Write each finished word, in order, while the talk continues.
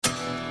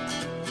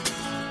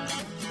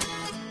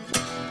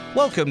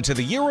Welcome to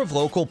the Year of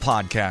Local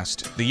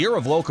podcast. The Year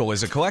of Local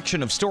is a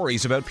collection of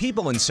stories about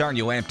people in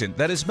Sarnia-Lambton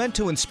that is meant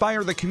to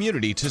inspire the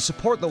community to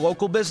support the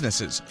local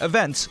businesses,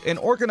 events, and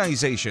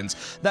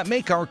organizations that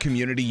make our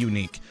community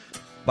unique.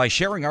 By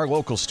sharing our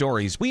local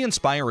stories, we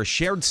inspire a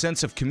shared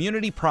sense of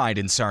community pride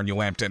in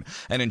Sarnia-Lambton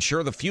and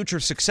ensure the future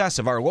success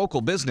of our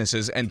local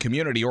businesses and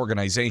community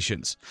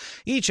organizations.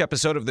 Each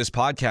episode of this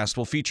podcast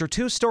will feature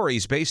 2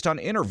 stories based on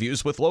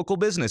interviews with local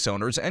business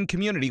owners and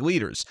community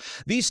leaders.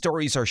 These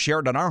stories are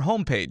shared on our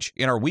homepage,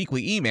 in our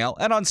weekly email,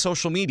 and on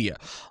social media.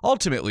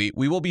 Ultimately,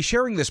 we will be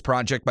sharing this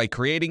project by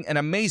creating an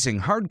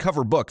amazing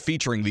hardcover book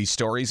featuring these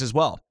stories as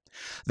well.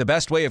 The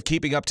best way of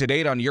keeping up to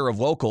date on Year of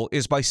Local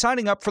is by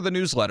signing up for the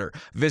newsletter.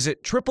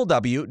 Visit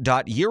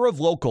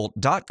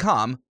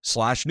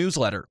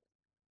www.yearoflocal.com/newsletter.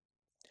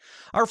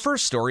 Our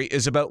first story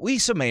is about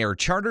Lisa Mayer,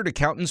 Chartered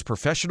Accountants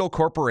Professional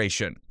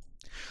Corporation.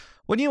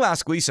 When you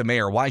ask Lisa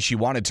Mayer why she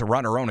wanted to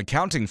run her own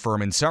accounting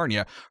firm in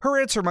Sarnia, her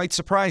answer might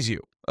surprise you.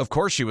 Of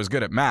course, she was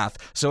good at math,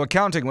 so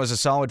accounting was a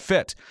solid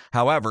fit.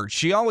 However,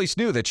 she always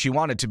knew that she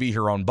wanted to be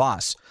her own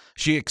boss.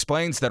 She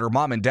explains that her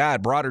mom and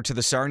dad brought her to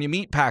the Sarnia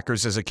Meat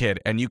Packers as a kid,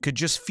 and you could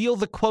just feel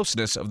the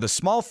closeness of the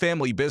small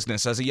family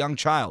business as a young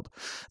child.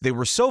 They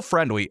were so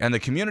friendly, and the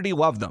community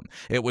loved them.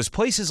 It was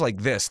places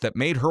like this that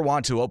made her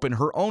want to open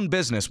her own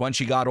business when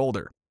she got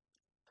older.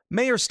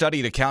 Mayer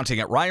studied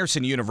accounting at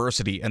Ryerson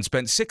University and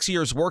spent 6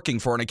 years working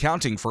for an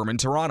accounting firm in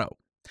Toronto.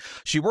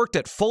 She worked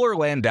at Fuller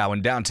Landau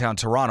in downtown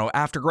Toronto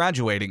after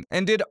graduating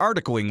and did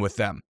articling with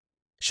them.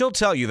 She'll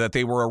tell you that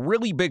they were a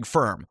really big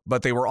firm,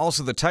 but they were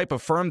also the type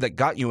of firm that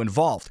got you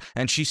involved,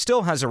 and she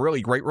still has a really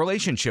great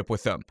relationship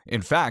with them.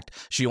 In fact,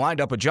 she lined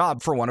up a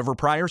job for one of her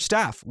prior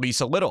staff,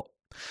 Lisa Little.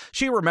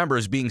 She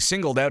remembers being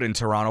singled out in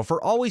Toronto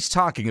for always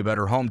talking about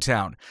her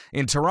hometown.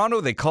 In Toronto,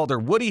 they called her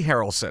Woody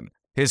Harrelson.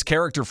 His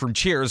character from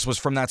Cheers was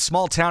from that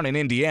small town in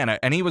Indiana,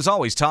 and he was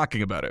always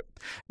talking about it.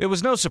 It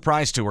was no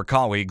surprise to her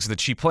colleagues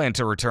that she planned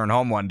to return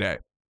home one day.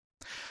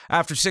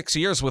 After 6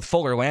 years with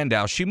Fuller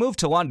Landau, she moved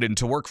to London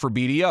to work for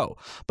BDO,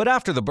 but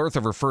after the birth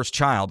of her first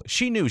child,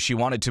 she knew she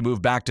wanted to move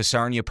back to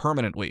Sarnia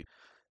permanently.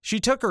 She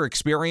took her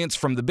experience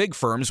from the big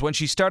firms when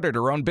she started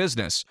her own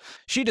business.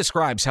 She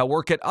describes how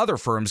work at other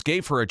firms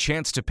gave her a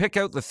chance to pick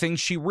out the things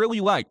she really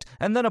liked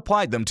and then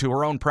applied them to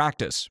her own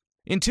practice.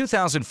 In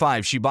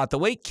 2005, she bought the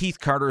late Keith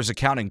Carter's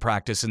accounting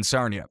practice in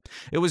Sarnia.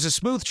 It was a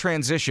smooth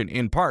transition,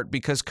 in part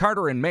because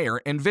Carter and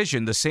Mayer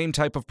envisioned the same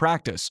type of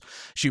practice.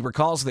 She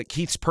recalls that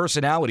Keith's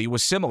personality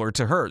was similar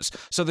to hers,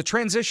 so the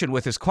transition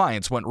with his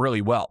clients went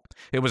really well.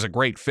 It was a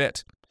great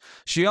fit.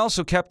 She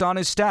also kept on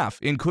his staff,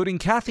 including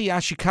Kathy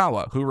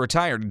Ashikawa, who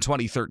retired in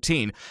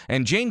 2013,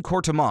 and Jane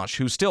Courtemanche,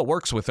 who still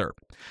works with her.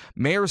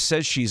 Mayer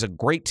says she's a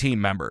great team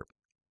member.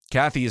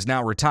 Kathy is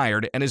now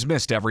retired and is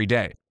missed every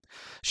day.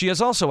 She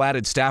has also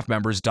added staff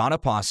members Donna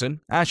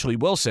Pawson, Ashley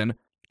Wilson,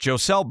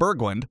 Joselle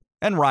Berglund,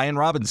 and Ryan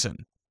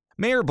Robinson.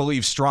 Mayer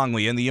believes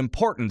strongly in the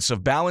importance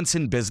of balance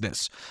in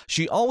business.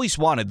 She always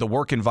wanted the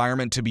work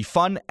environment to be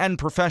fun and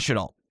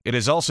professional. It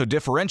has also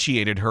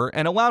differentiated her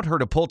and allowed her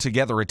to pull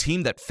together a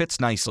team that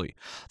fits nicely.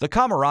 The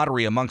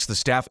camaraderie amongst the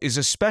staff is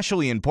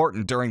especially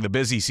important during the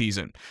busy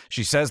season.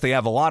 She says they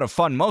have a lot of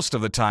fun most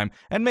of the time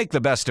and make the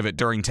best of it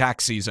during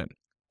tax season.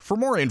 For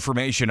more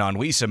information on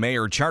Lisa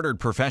Mayer Chartered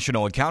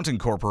Professional Accounting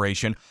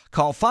Corporation,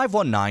 call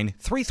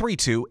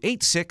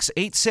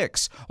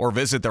 519-332-8686 or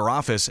visit their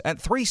office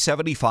at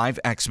 375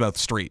 Exmouth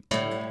Street.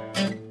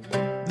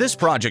 This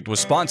project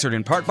was sponsored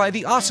in part by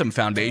the Awesome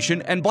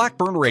Foundation and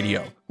Blackburn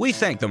Radio. We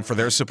thank them for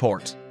their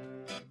support.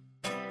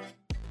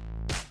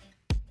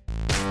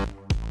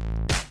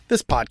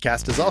 This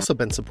podcast has also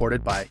been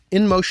supported by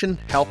InMotion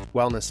Health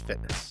Wellness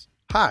Fitness.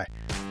 Hi,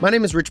 my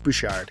name is Rich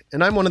Bouchard,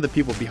 and I'm one of the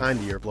people behind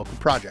the Year of Local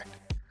project.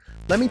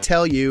 Let me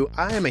tell you,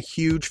 I am a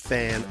huge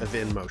fan of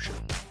InMotion.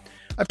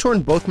 I've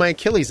torn both my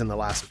Achilles in the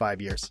last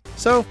 5 years,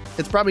 so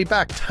it's brought me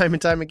back time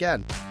and time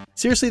again.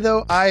 Seriously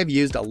though, I have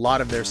used a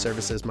lot of their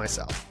services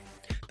myself.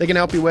 They can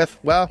help you with,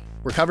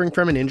 recovering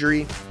from an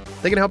injury,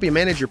 they can help you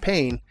manage your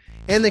pain,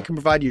 and they can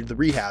provide you the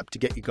rehab to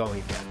get you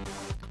going again.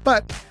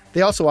 But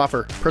they also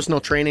offer personal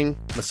training,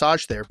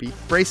 massage therapy,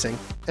 bracing,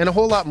 and a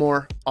whole lot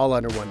more all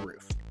under one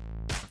roof.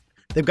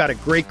 They've got a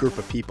great group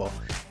of people,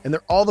 and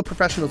they're all the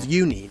professionals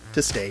you need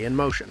to stay in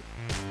motion.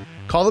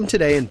 Call them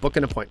today and book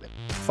an appointment,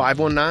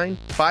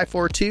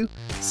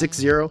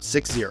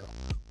 519-542-6060,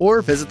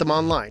 or visit them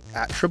online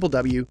at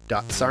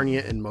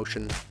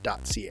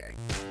www.sarniainmotion.ca.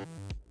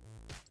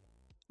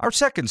 Our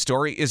second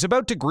story is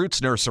about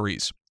DeGroote's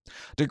Nurseries.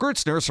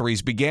 DeGroote's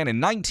Nurseries began in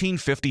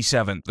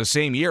 1957, the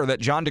same year that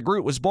John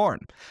DeGroote was born.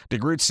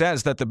 DeGroote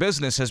says that the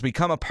business has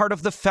become a part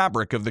of the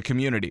fabric of the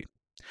community.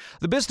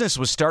 The business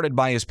was started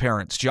by his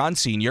parents, John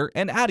Sr.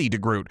 and Addie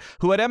DeGroote,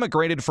 who had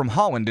emigrated from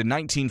Holland in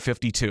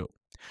 1952.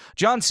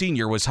 John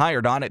Sr. was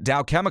hired on at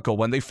Dow Chemical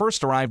when they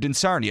first arrived in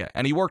Sarnia,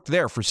 and he worked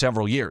there for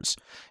several years.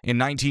 In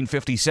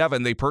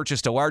 1957, they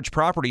purchased a large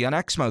property on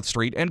Exmouth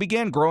Street and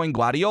began growing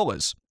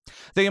gladiolas.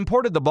 They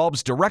imported the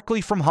bulbs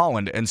directly from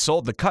Holland and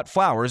sold the cut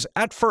flowers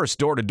at first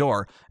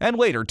door-to-door and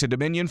later to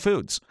Dominion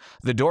Foods.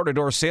 The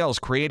door-to-door sales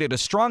created a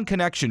strong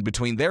connection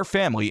between their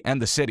family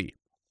and the city.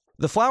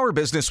 The flower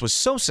business was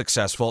so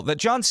successful that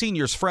John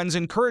Sr.'s friends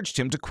encouraged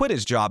him to quit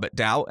his job at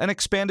Dow and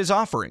expand his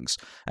offerings.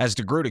 As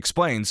DeGroot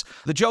explains,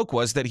 the joke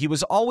was that he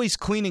was always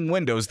cleaning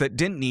windows that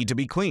didn't need to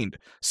be cleaned.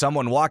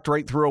 Someone walked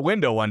right through a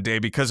window one day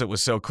because it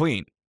was so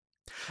clean.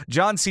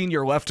 John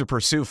Sr. left to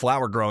pursue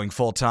flower growing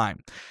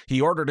full-time.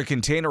 He ordered a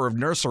container of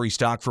nursery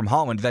stock from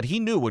Holland that he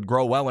knew would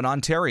grow well in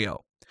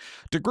Ontario.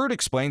 DeGroot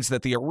explains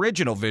that the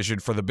original vision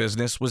for the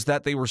business was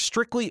that they were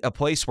strictly a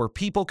place where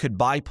people could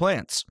buy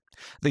plants.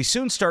 They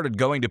soon started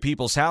going to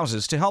people's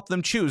houses to help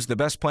them choose the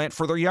best plant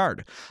for their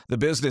yard. The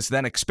business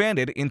then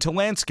expanded into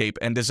landscape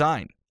and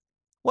design.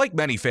 Like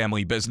many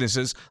family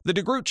businesses, the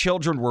DeGroot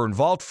children were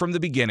involved from the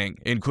beginning,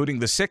 including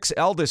the 6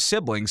 eldest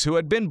siblings who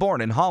had been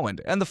born in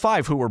Holland and the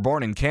 5 who were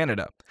born in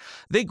Canada.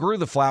 They grew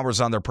the flowers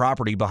on their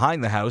property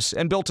behind the house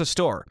and built a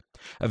store.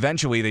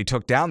 Eventually, they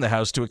took down the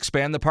house to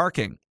expand the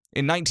parking.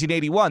 In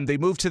 1981, they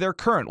moved to their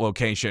current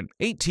location,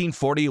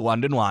 1840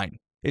 London Line.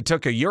 It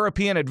took a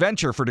European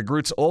adventure for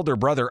DeGroot's older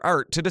brother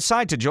Art to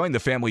decide to join the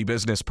family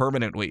business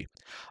permanently.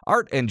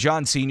 Art and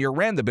John Sr.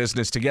 ran the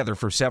business together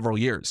for several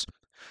years.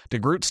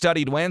 DeGroot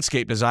studied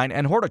landscape design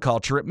and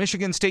horticulture at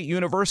Michigan State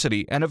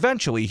University, and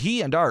eventually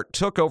he and Art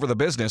took over the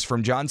business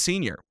from John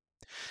Sr.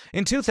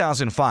 In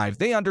 2005,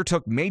 they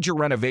undertook major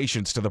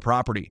renovations to the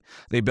property.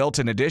 They built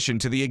an addition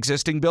to the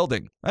existing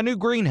building, a new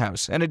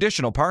greenhouse, and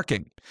additional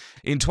parking.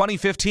 In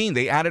 2015,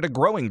 they added a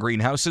growing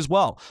greenhouse as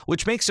well,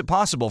 which makes it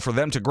possible for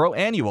them to grow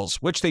annuals,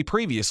 which they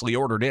previously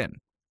ordered in.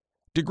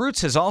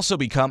 DeGroot's has also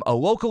become a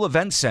local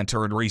event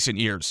center in recent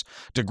years.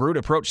 DeGroot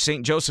approached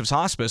St. Joseph's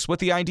Hospice with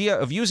the idea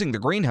of using the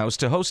greenhouse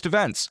to host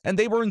events, and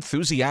they were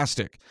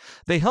enthusiastic.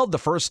 They held the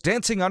first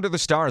Dancing Under the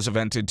Stars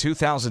event in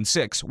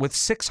 2006 with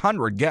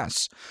 600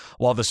 guests.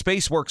 While the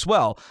space works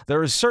well,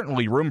 there is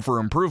certainly room for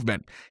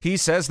improvement. He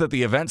says that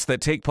the events that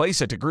take place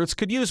at DeGroot's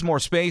could use more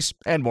space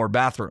and more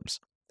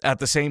bathrooms. At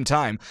the same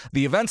time,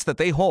 the events that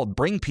they hold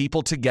bring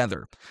people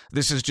together.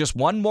 This is just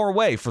one more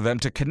way for them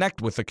to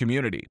connect with the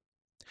community.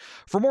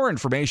 For more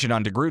information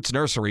on DeGroot's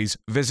nurseries,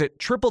 visit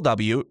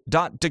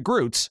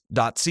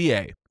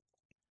www.degroots.ca.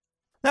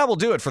 That will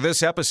do it for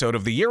this episode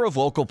of the Year of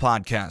Local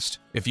podcast.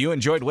 If you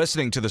enjoyed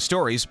listening to the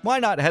stories, why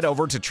not head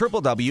over to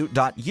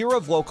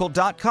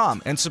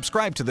www.yearoflocal.com and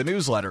subscribe to the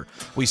newsletter.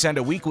 We send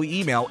a weekly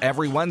email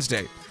every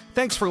Wednesday.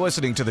 Thanks for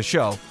listening to the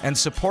show and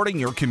supporting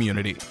your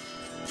community.